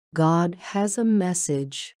God has a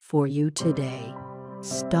message for you today.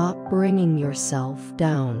 Stop bringing yourself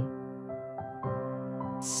down.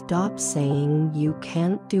 Stop saying you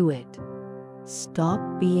can't do it. Stop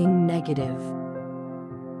being negative.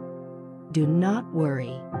 Do not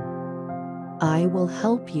worry. I will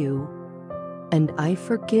help you, and I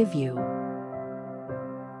forgive you.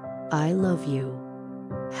 I love you.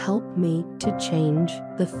 Help me to change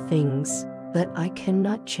the things that I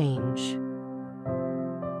cannot change.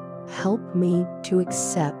 Help me to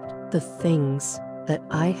accept the things that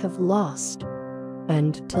I have lost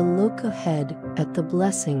and to look ahead at the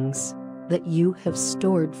blessings that you have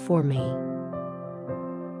stored for me.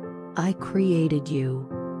 I created you.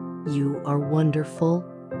 You are wonderful,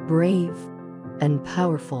 brave, and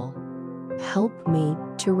powerful. Help me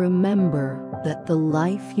to remember that the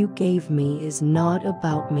life you gave me is not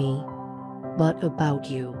about me, but about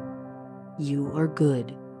you. You are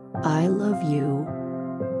good. I love you.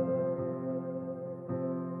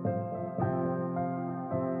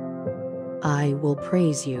 I will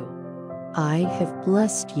praise you. I have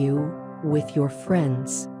blessed you with your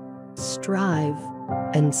friends. Strive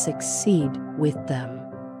and succeed with them.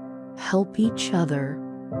 Help each other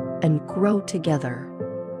and grow together.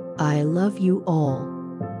 I love you all.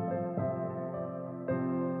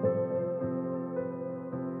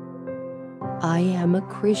 I am a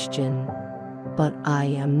Christian, but I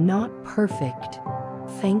am not perfect.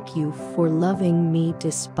 Thank you for loving me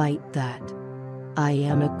despite that. I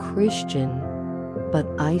am a Christian, but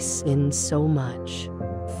I sin so much.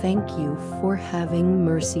 Thank you for having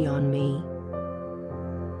mercy on me.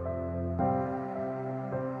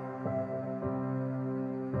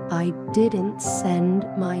 I didn't send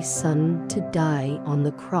my son to die on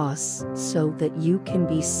the cross so that you can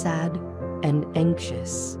be sad and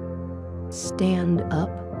anxious. Stand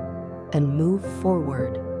up and move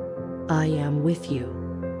forward. I am with you.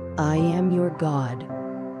 I am your God.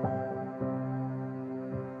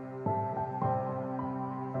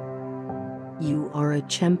 You are a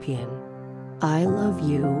champion. I love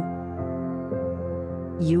you.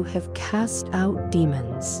 You have cast out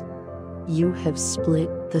demons. You have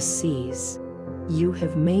split the seas. You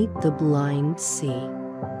have made the blind see.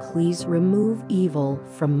 Please remove evil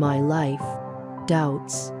from my life,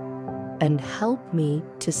 doubts, and help me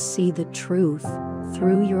to see the truth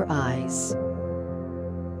through your eyes.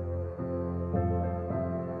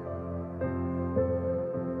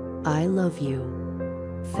 I love you.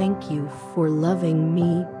 Thank you for loving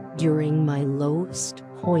me during my lowest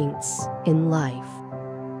points in life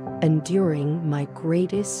and during my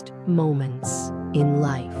greatest moments in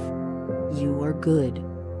life. You are good.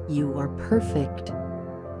 You are perfect.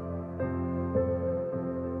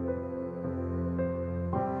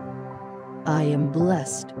 I am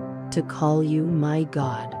blessed to call you my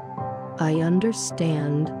God. I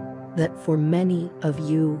understand that for many of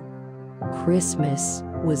you, Christmas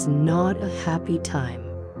was not a happy time.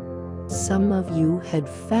 Some of you had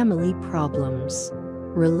family problems,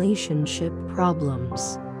 relationship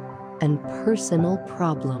problems, and personal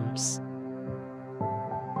problems.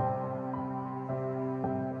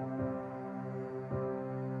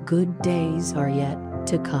 Good days are yet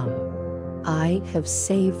to come. I have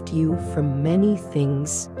saved you from many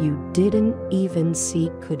things you didn't even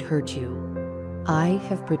see could hurt you. I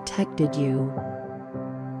have protected you.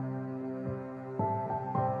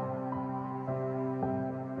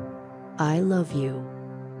 I love you.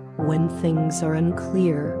 When things are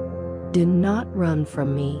unclear, do not run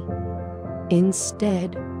from me.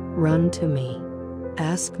 Instead, run to me.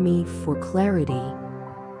 Ask me for clarity,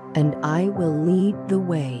 and I will lead the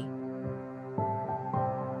way.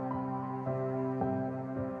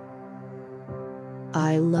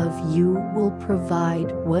 I love you will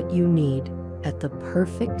provide what you need at the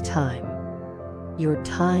perfect time. Your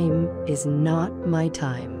time is not my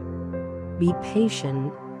time. Be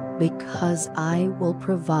patient, because I will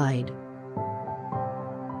provide.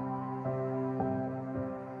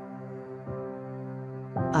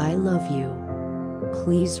 I love you.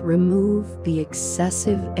 Please remove the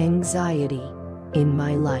excessive anxiety in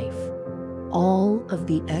my life. All of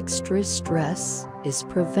the extra stress is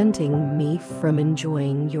preventing me from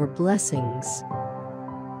enjoying your blessings.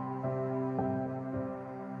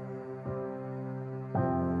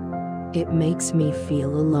 It makes me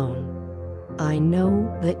feel alone. I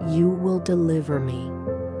know that you will deliver me.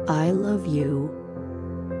 I love you.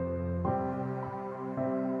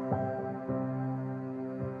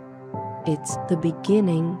 It's the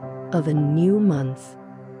beginning of a new month,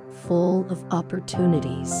 full of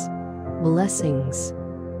opportunities, blessings,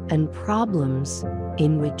 and problems,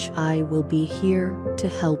 in which I will be here to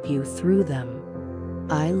help you through them.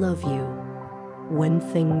 I love you. When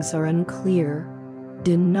things are unclear,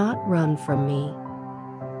 do not run from me.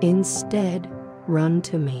 Instead, run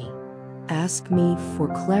to me. Ask me for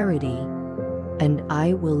clarity, and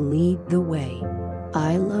I will lead the way.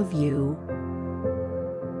 I love you.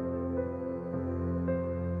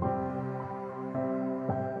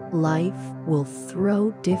 Life will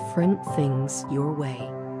throw different things your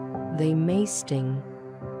way. They may sting,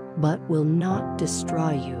 but will not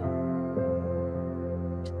destroy you.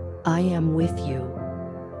 I am with you,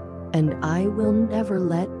 and I will never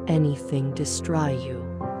let anything destroy you.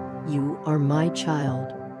 You are my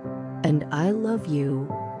child, and I love you.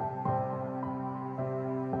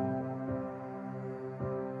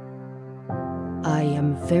 I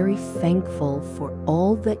am very thankful for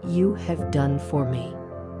all that you have done for me.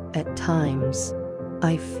 At times,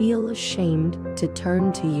 I feel ashamed to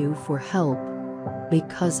turn to you for help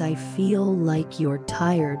because I feel like you're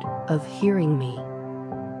tired of hearing me.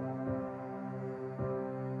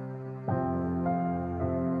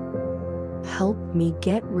 Help me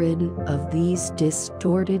get rid of these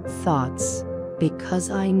distorted thoughts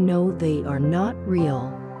because I know they are not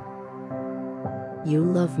real. You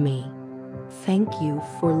love me. Thank you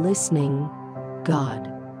for listening,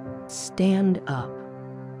 God. Stand up.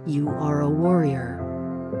 You are a warrior.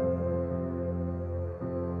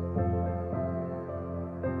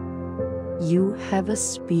 You have a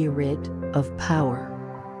spirit of power.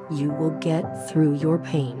 You will get through your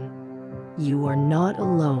pain. You are not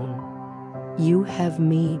alone. You have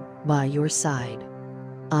me by your side.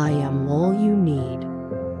 I am all you need.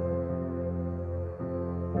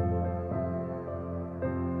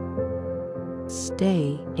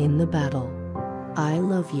 Stay in the battle. I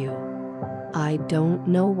love you. I don't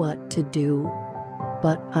know what to do,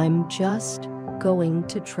 but I'm just going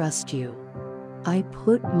to trust you. I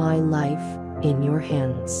put my life in your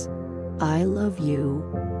hands. I love you.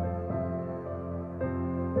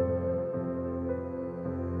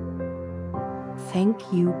 Thank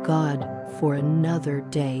you, God, for another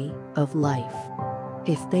day of life.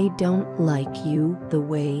 If they don't like you the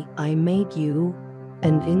way I made you,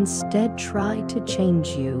 and instead try to change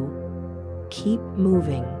you, keep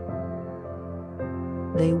moving.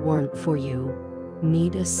 They weren't for you.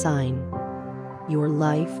 Need a sign. Your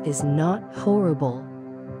life is not horrible.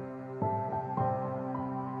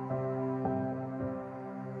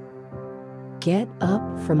 Get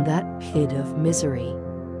up from that pit of misery.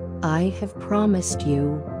 I have promised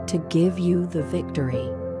you to give you the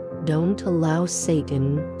victory. Don't allow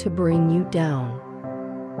Satan to bring you down.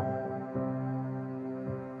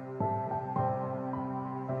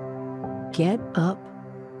 Get up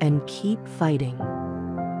and keep fighting.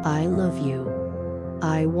 I love you.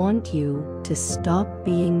 I want you to stop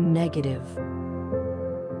being negative.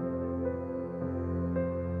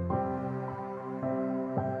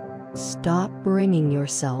 Stop bringing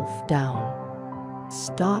yourself down.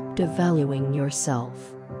 Stop devaluing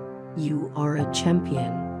yourself. You are a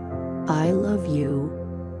champion. I love you.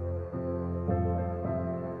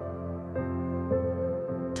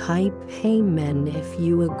 Type Amen if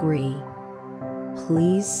you agree.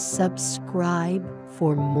 Please subscribe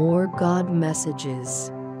for more God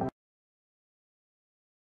messages.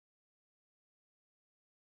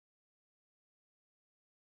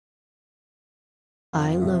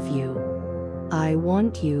 I love you. I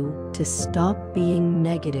want you to stop being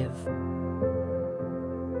negative.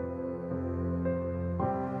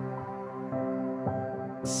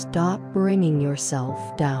 Stop bringing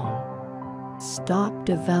yourself down. Stop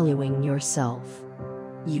devaluing yourself.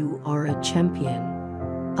 You are a champion.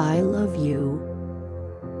 I love you.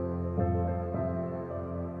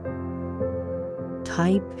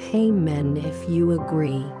 Type Amen if you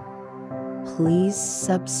agree. Please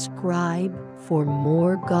subscribe for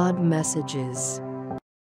more God messages.